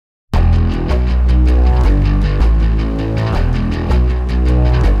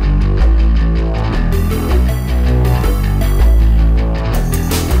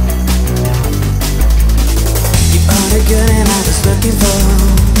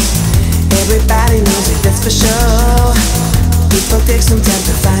that's for sure. It will take some time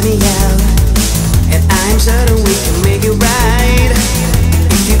to find me out, and I'm certain we can make it right.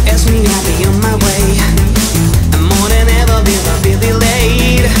 If you ask me, I'll be on my way. I'm more than ever will be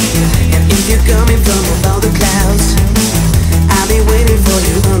delayed. And if you're coming from above the clouds, I'll be waiting for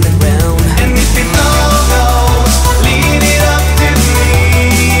you on the ground. And if it all goes, leave it up to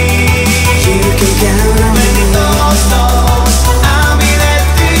me. You can count on me. When it all stops, I'll be there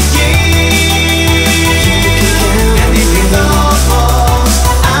to you. You can count on me. And if it all falls,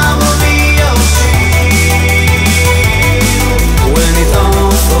 I will be your shield. When it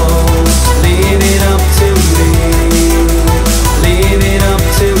all falls, leave it up to me. Leave it up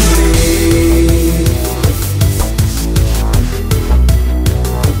to me.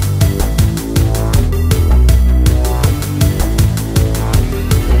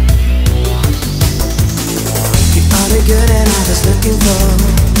 You are the girl that I was looking for.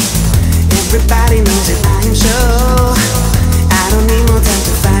 Everybody knows it, I am sure. I don't need more time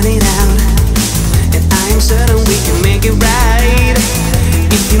to find it out, and I am certain we can make it right.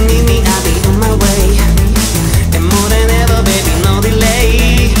 If you need me, I'll be on my way, and more than ever, baby, no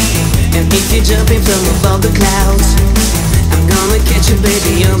delay. And if you're jumping from above the clouds, I'm gonna catch you,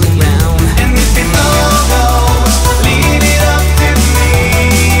 baby, on the